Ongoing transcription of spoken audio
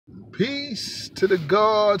Peace to the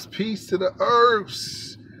gods, peace to the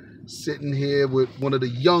earths. Sitting here with one of the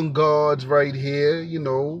young gods right here,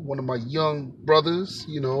 one of my young brothers,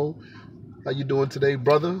 How you doing today,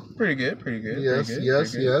 brother? Pretty good.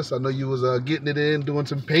 Yes. I know you was getting it in, doing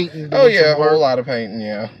some painting. Oh yeah, a whole lot of painting,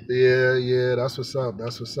 yeah. Yeah, that's what's up,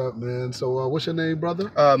 man. So what's your name, brother?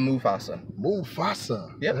 Mufassa.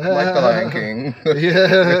 Mufassa. Yep, like the Lion King.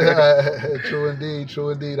 Yeah, true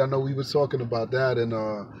indeed. I know we was talking about that, and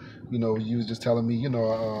you was just telling me,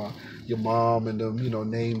 your mom and them,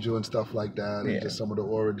 named you and stuff like that, and just some of the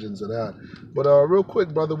origins of that. But real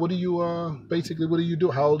quick, brother, what do you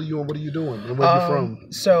do? How old are you, and what are you doing, and where you from?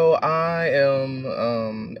 So I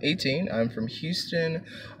am 18. I'm from Houston.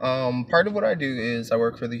 Part of what I do is I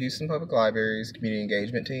work for the Houston Public Library's community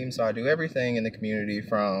engagement team. So I do everything in the community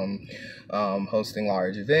from hosting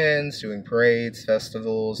large events, doing parades,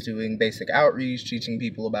 festivals, doing basic outreach, teaching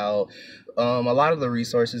people about a lot of the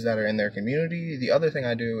resources that are in their community. The other thing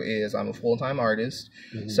I do is I'm a full-time artist.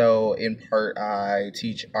 Mm-hmm. So in part, I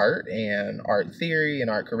teach art and art theory and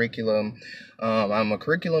art curriculum. I'm a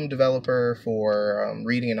curriculum developer for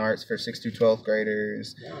reading and arts for 6th through 12th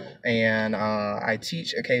graders. Wow. And I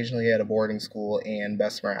teach occasionally at a boarding school in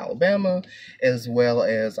Bessemer, Alabama, as well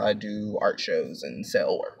as I do art shows and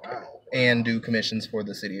sell work. Wow. And do commissions for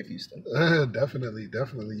the city of Houston. Definitely.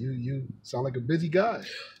 You sound like a busy guy.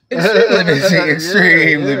 Extremely busy.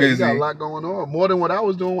 Extremely busy. You got a lot going on. More than what I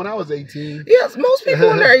was doing when I was 18. Yes, most people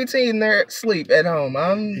when they're 18, they're asleep at home.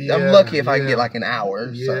 I'm lucky if I can get like an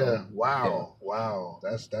hour. Yeah. So, Wow.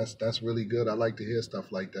 That's really good. I like to hear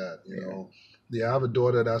stuff like that. You know. Yeah, I have a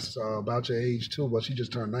daughter that's about your age too, but she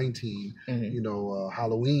just turned 19. Mm-hmm.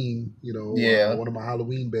 Halloween. One of my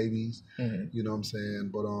Halloween babies. Mm-hmm. You know what I'm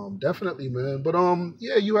saying? But definitely, man. But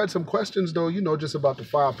you had some questions though. Just about the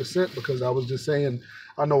 5%, because I was just saying,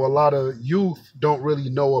 I know a lot of youth don't really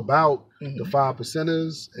know about the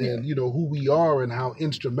 5%ers and who we are and how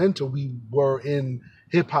instrumental we were in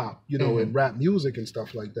hip hop, and rap music and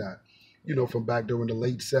stuff like that. From back during the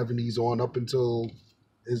late 70s on up until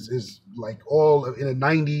is like all in the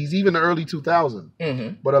 90s, even the early 2000s.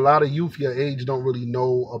 Mm-hmm. But a lot of youth your age don't really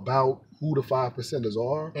know about who the 5%ers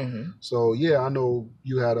are. Mm-hmm. So I know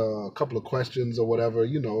you had a couple of questions or whatever,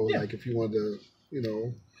 like if you wanted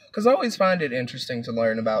to, Because I always find it interesting to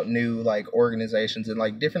learn about new organizations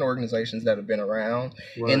and different organizations that have been around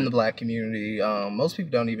in the Black community. Most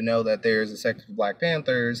people don't even know that there's a sect of Black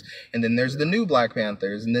Panthers, and then there's the new Black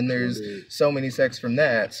Panthers, and then there's so many sects from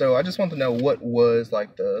that. So I just want to know what was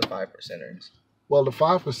the 5%ers. Well, the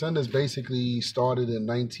 5%ers basically started in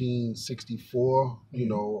 1964.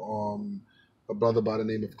 A brother by the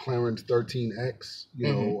name of Clarence 13X,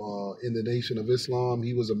 in the Nation of Islam.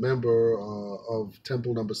 He was a member of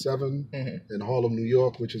Temple Number 7 in Harlem, New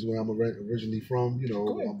York, which is where I'm originally from.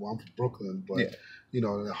 I'm from Brooklyn, but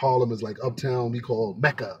Harlem is like uptown. We call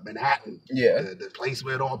Mecca, Manhattan. Yeah, the place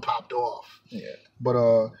where it all popped off. Yeah, but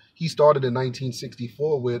he started in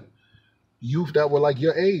 1964 with youth that were like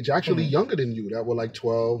your age, actually younger than you, that were like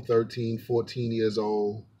 12, 13, 14 years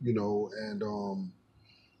old. And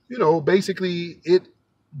basically it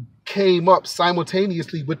came up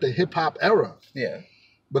simultaneously with the hip hop era. Yeah.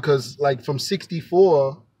 Because from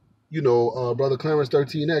 64, Brother Clarence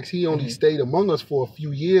 13X, he only stayed among us for a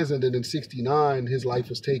few years, and then in 69, his life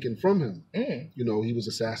was taken from him. He was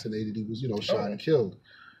assassinated, he was, shot and killed.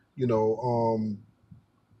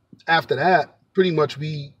 After that, pretty much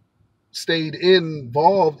we stayed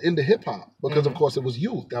involved in the hip hop because of course it was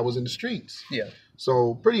youth that was in the streets. Yeah.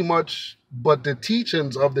 So pretty much, but the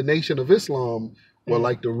teachings of the Nation of Islam were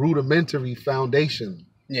like the rudimentary foundation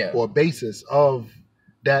or basis of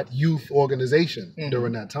that youth organization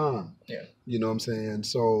during that time. Yeah. You know what I'm saying?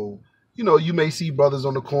 So, you may see brothers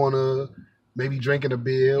on the corner, maybe drinking a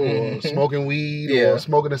beer or smoking weed or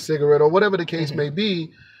smoking a cigarette or whatever the case may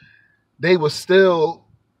be. They were still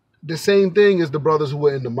the same thing as the brothers who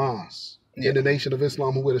were in the mosque. In the Nation of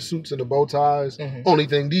Islam, who wear the suits and the bow ties. Only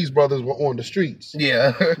thing, these brothers were on the streets.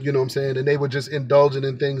 Yeah. You know what I'm saying? And they were just indulging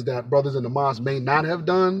in things that brothers in the mosque may not have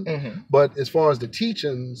done. But as far as the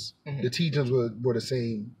teachings were the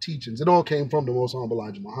same teachings. It all came from the Most Honorable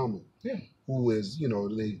Elijah Muhammad, who is,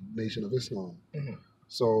 the Nation of Islam.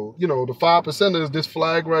 So, the 5%ers, this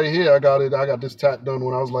flag right here, I got this tat done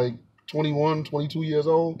when I was like 21, 22 years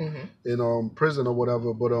old in prison or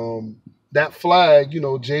whatever. But that flag,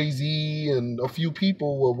 Jay-Z and a few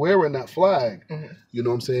people were wearing that flag, you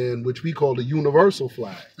know what I'm saying, which we call the universal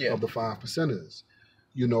flag of the 5%ers.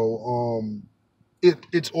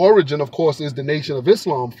 its origin, of course, is the Nation of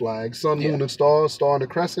Islam flag, sun, moon, and star, star and a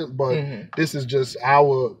crescent. But this is just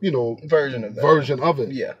our, version of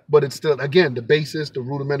it. Yeah. But it's still, again, the basis, the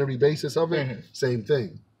rudimentary basis of it, same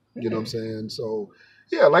thing. You know what I'm saying? So,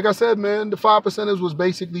 yeah, like I said, man, the 5%ers was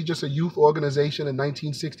basically just a youth organization in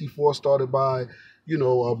 1964 started by,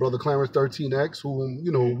 Brother Clarence 13X, whom,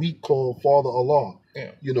 we call Father Allah.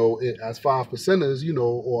 Yeah. As 5%ers,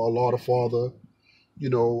 or Allah the Father,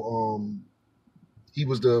 he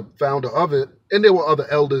was the founder of it, and there were other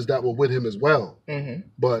elders that were with him as well.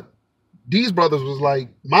 But these brothers was like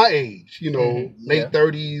my age, late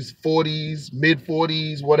 30s, 40s, mid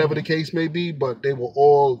 40s, whatever the case may be, but they were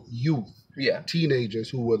all youth, teenagers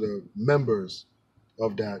who were the members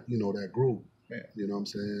of that, that group. Yeah. You know what I'm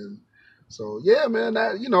saying? So yeah, man,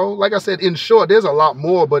 that, like I said, in short, there's a lot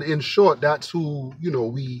more, but in short, that's who,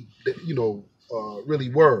 we, really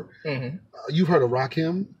were. You've heard of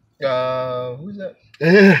Rakim? Who's that?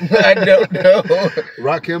 I don't know.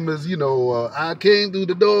 Rakim is, I came through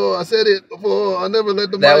the door. I said it before. I never let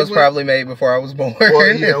the That was probably made before I was born.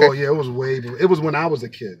 Well, yeah, it was it was when I was a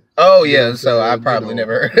kid. Oh, yeah, so I probably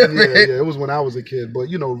never heard of it. Yeah, it was when I was a kid. But,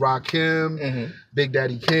 Rakim, Big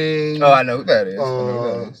Daddy Kane. Oh, I know who that is.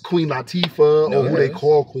 Queen Latifah, or who they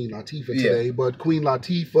call Queen Latifah today. But Queen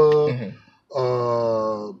Latifah,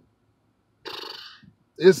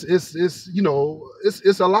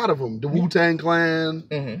 it's a lot of them. The Wu-Tang Clan,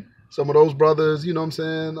 some of those brothers, you know what I'm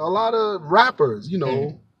saying? A lot of rappers,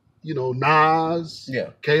 Nas,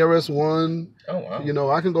 KRS-One. Oh,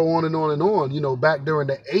 wow. I can go on and on and on. Back during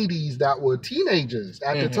the 80s that were teenagers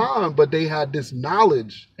at the time, but they had this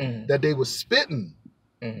knowledge that they were spitting,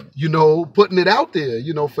 putting it out there,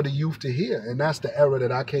 for the youth to hear. And that's the era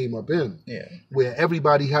that I came up in, where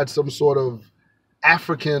everybody had some sort of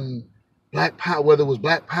African Black power, whether it was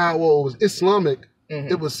Black power or it was Islamic,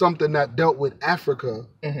 it was something that dealt with Africa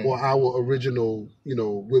or our original,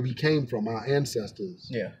 where we came from, our ancestors.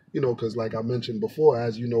 Yeah. Because like I mentioned before,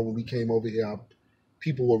 as you know, when we came over here,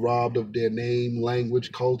 people were robbed of their name,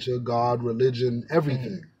 language, culture, God, religion,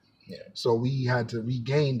 everything. Yeah. So we had to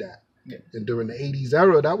regain that. Yeah. And during the 80s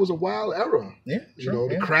era, that was a wild era. Yeah.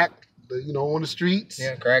 The crack, on the streets.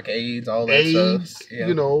 Yeah, crack, AIDS, all that stuff. Yeah.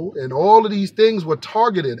 And all of these things were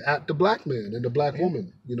targeted at the black man and the black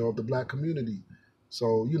woman, of the black community.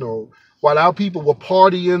 So, while our people were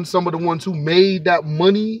partying, some of the ones who made that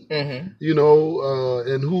money, and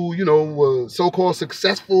who, were so-called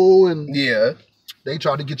successful, and they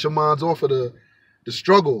tried to get your minds off of the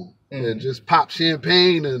struggle and just pop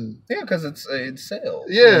champagne and because it's sales.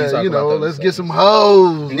 Yeah, let's get some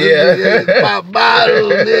hoes. Pop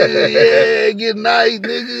bottles, nigga. Get nice,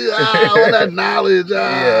 nigga. All that knowledge.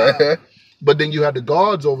 But then you had the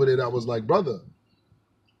guards over there that was like, brother,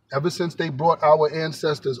 ever since they brought our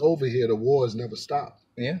ancestors over here, the war has never stopped.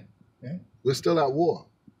 Yeah. We're still at war.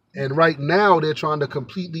 And right now they're trying to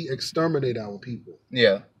completely exterminate our people.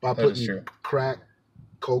 Yeah. By putting crack,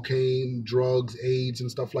 cocaine, drugs, AIDS,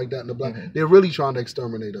 and stuff like that in the black. They're really trying to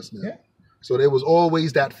exterminate us now. Yeah. So there was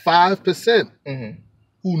always that 5%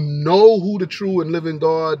 who know who the true and living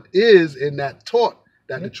God is, and that taught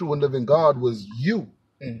that the true and living God was you,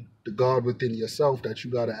 the God within yourself, that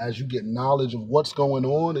you gotta, as you get knowledge of what's going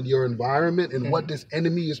on in your environment and what this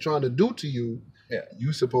enemy is trying to do to you,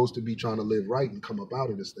 you're supposed to be trying to live right and come up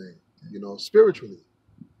out of this thing, spiritually.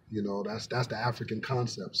 That's the African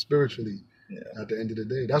concept, spiritually. Yeah. At the end of the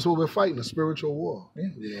day, that's what we're fighting, a spiritual war.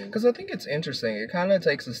 Yeah, because I think it's interesting. It kind of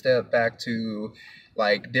takes a step back to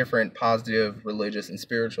like different positive religious and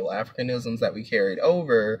spiritual Africanisms that we carried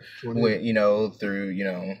over with,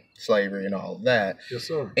 through, slavery and all of that. Yes,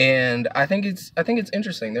 sir. And I think it's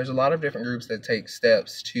interesting. There's a lot of different groups that take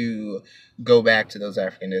steps to go back to those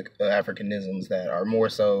Africanisms that are more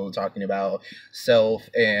so talking about self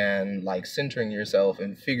and like centering yourself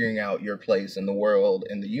and figuring out your place in the world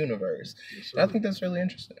and the universe. Yes, I think that's really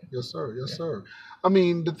interesting. Yes, sir. Yes, sir. I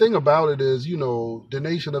mean, the thing about it is, the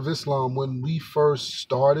Nation of Islam, when we first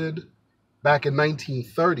started back in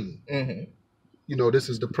 1930, this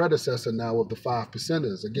is the predecessor now of the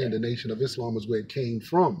 5%ers. Again, the Nation of Islam is where it came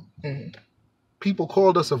from. People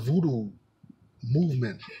called us a voodoo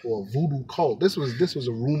movement or voodoo cult. This was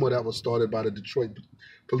a rumor that was started by the Detroit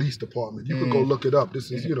Police Department. You can go look it up.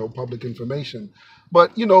 This is, public information.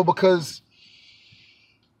 But, because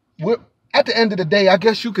we're... At the end of the day, I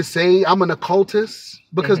guess you could say I'm an occultist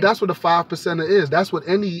because that's what a 5%er is. That's what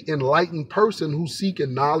any enlightened person who's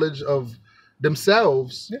seeking knowledge of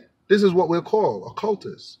themselves, this is what we're called,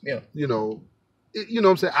 occultists. Yeah. What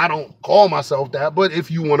I'm saying? I don't call myself that, but if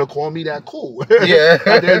you want to call me that, cool. Yeah.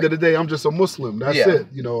 At the end of the day, I'm just a Muslim. That's it.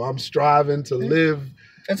 I'm striving to live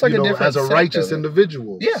It's like a different as a righteous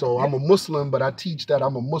individual. Yeah. So I'm a Muslim, but I teach that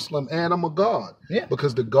I'm a Muslim and I'm a God. Yeah.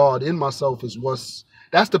 Because the God in myself is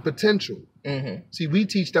that's the potential. See, we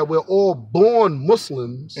teach that we're all born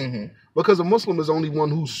Muslims because a Muslim is only one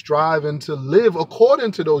who's striving to live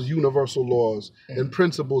according to those universal laws and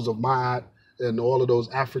principles of Ma'at and all of those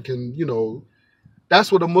African,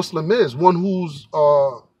 that's what a Muslim is. One who's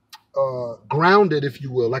grounded, if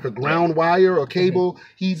you will, like a ground wire or cable.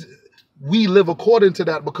 We live according to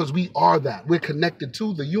that because we are that. We're connected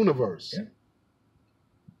to the universe.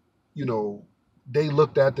 Yeah. They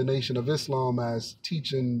looked at the Nation of Islam as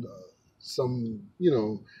teaching some,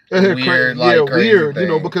 weird, weird,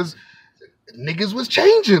 thing. Because niggas was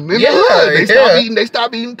changing in the hood. They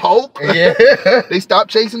stopped eating pork. Yeah. They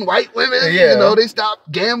stopped chasing white women. Yeah. They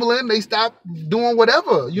stopped gambling. They stopped doing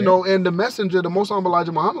whatever, and the messenger, the Most Honorable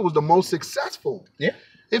Elijah Muhammad, was the most successful. Yeah.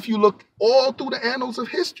 If you look all through the annals of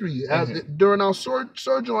history, during our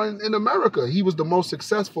sojourn in America, he was the most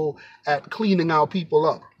successful at cleaning our people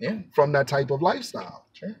up from that type of lifestyle.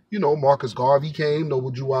 Sure. Marcus Garvey came,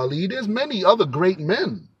 Noble Drew Ali. There's many other great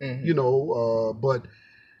men, but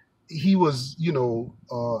he was,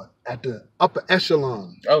 at the upper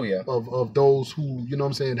echelon of those who,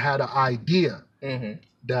 had an idea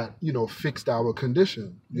that, fixed our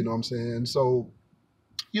condition. You know what I'm saying? So,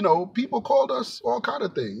 people called us all kind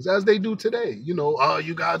of things, as they do today. You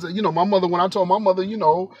guys are, my mother, when I told my mother,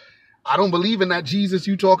 I don't believe in that Jesus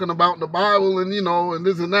you talking about in the Bible and, and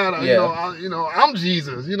this and that, I'm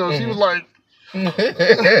Jesus. She was like,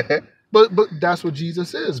 but that's what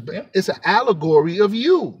Jesus is. It's an allegory of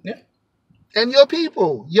you and your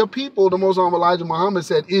people. Your people, the Most Honorable Elijah Muhammad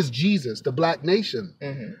said, is Jesus, the black nation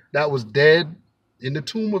that was dead in the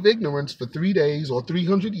tomb of ignorance for 3 days or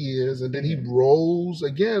 300 years, and then he rose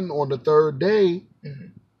again on the third day,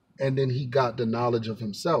 and then he got the knowledge of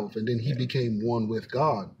himself, and then he became one with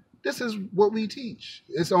God. This is what we teach.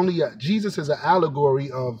 It's only Jesus is an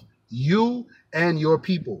allegory of you and your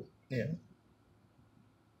people. Yeah.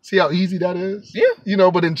 See how easy that is? Yeah.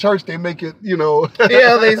 But in church they make it, Yeah,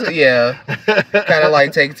 kind of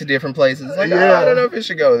like take it to different places. Like, I don't know if it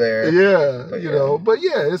should go there. Yeah, but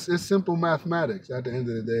it's simple mathematics at the end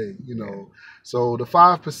of the day, So the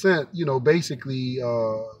 5%, basically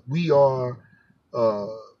we are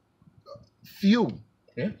few.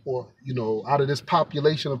 Yeah. Or, out of this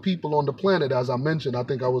population of people on the planet, as I mentioned, I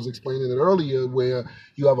think I was explaining it earlier, where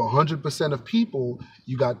you have 100% of people,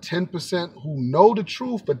 you got 10% who know the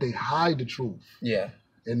truth, but they hide the truth. Yeah.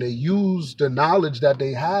 And they use the knowledge that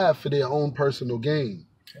they have for their own personal gain,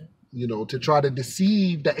 to try to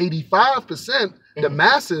deceive the 85%, the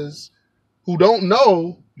masses who don't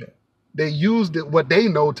know, they use what they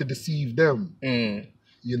know to deceive them,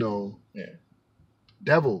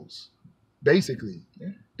 devils. Basically,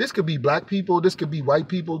 this could be black people, this could be white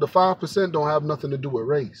people. The 5% don't have nothing to do with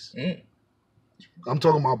race. I'm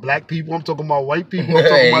talking about black people, I'm talking about white people, I'm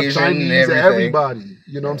talking about Chinese, everybody.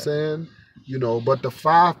 You know what I'm saying? But the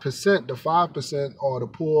 5% are the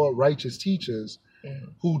poor, righteous teachers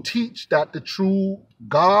who teach that the true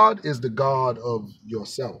God is the God of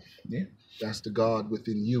yourself. Yeah. That's the God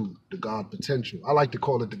within you, the God potential. I like to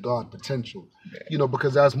call it the God potential. Yeah.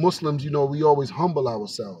 Because as Muslims, we always humble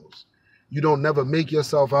ourselves. You don't never make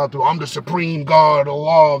yourself out to, I'm the supreme God,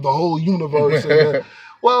 Allah of the whole universe.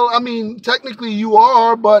 Well, I mean, technically you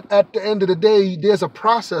are, but at the end of the day, there's a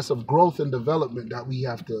process of growth and development that we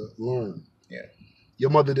have to learn. Yeah. Your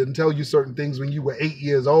mother didn't tell you certain things when you were 8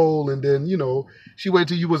 years old, and then, she waited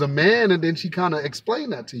till you was a man, and then she kind of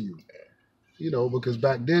explained that to you. Because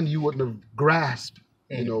back then you wouldn't have grasped,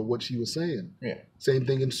 what she was saying. Yeah. Same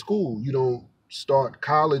thing in school. You don't start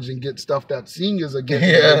college and get stuff that seniors are getting.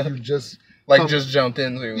 Yeah. You just just jumped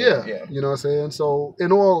into. Yeah. You know what I'm saying? So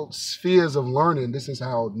in all spheres of learning, this is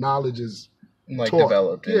how knowledge is taught.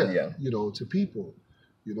 Developed. Yeah. To people.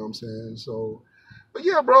 You know what I'm saying? So, but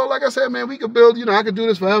yeah, bro, like I said, man, we could build, I could do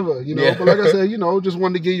this forever, but like I said, just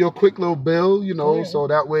wanted to give you a quick little bill, so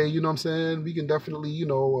that way, what I'm saying, we can definitely,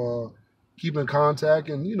 keep in contact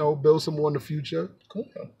and, build some more in the future. Cool.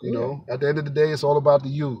 At the end of the day, it's all about the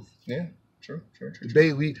youth. Yeah. True. The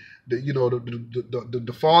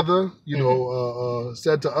father,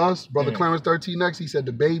 said to us, Brother Clarence 13X, he said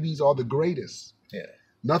the babies are the greatest. Yeah.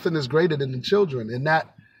 Nothing is greater than the children. And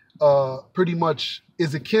that pretty much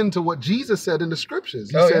is akin to what Jesus said in the scriptures.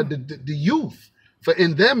 He said the youth, for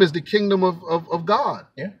in them is the kingdom of God,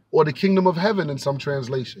 or the kingdom of heaven in some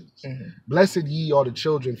translations. Blessed ye are the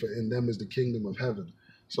children, for in them is the kingdom of heaven.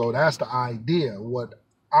 So that's the idea. What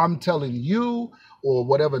I'm telling you, or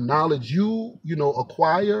whatever knowledge you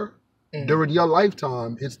acquire during your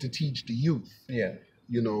lifetime, it's to teach the youth. Yeah.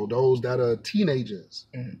 you know, those that are teenagers,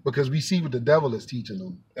 because we see what the devil is teaching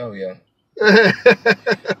them. Oh, yeah.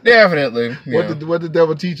 Definitely. Yeah. What the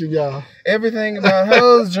devil teaching y'all? Everything about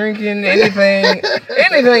hoes, drinking,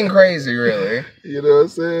 anything crazy, really. You know what I'm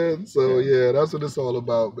saying? So, yeah, that's what it's all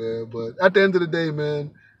about, man. But at the end of the day,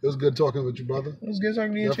 man, it was good talking with you, brother. It was good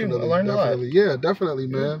talking to you, too. I learned a lot. Yeah, definitely,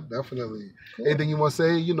 man. Definitely. Cool. Anything you want to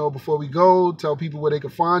say, you know, before we go? Tell people where they can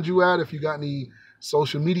find you at. If you got any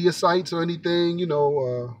social media sites or anything, you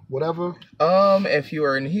know, whatever. If you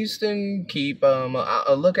are in Houston, keep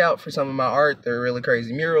a lookout for some of my art. They're really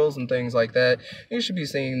crazy murals and things like that. You should be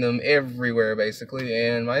seeing them everywhere, basically.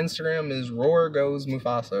 And my Instagram is Roar Goes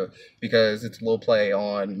Mufassa, because it's a little play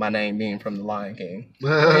on my name being from The Lion King.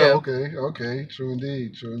 Yeah. Okay. True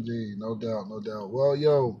indeed. No doubt. Well,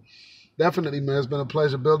 yo, definitely, man. It's been a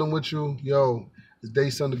pleasure building with you. Yo, it's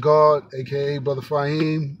Daysun Da God, a.k.a. Brother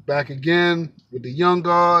Fahim, back again with the young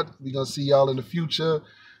God. We're going to see y'all in the future.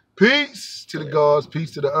 Peace to the gods,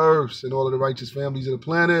 peace to the earths, and all of the righteous families of the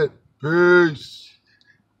planet. Peace.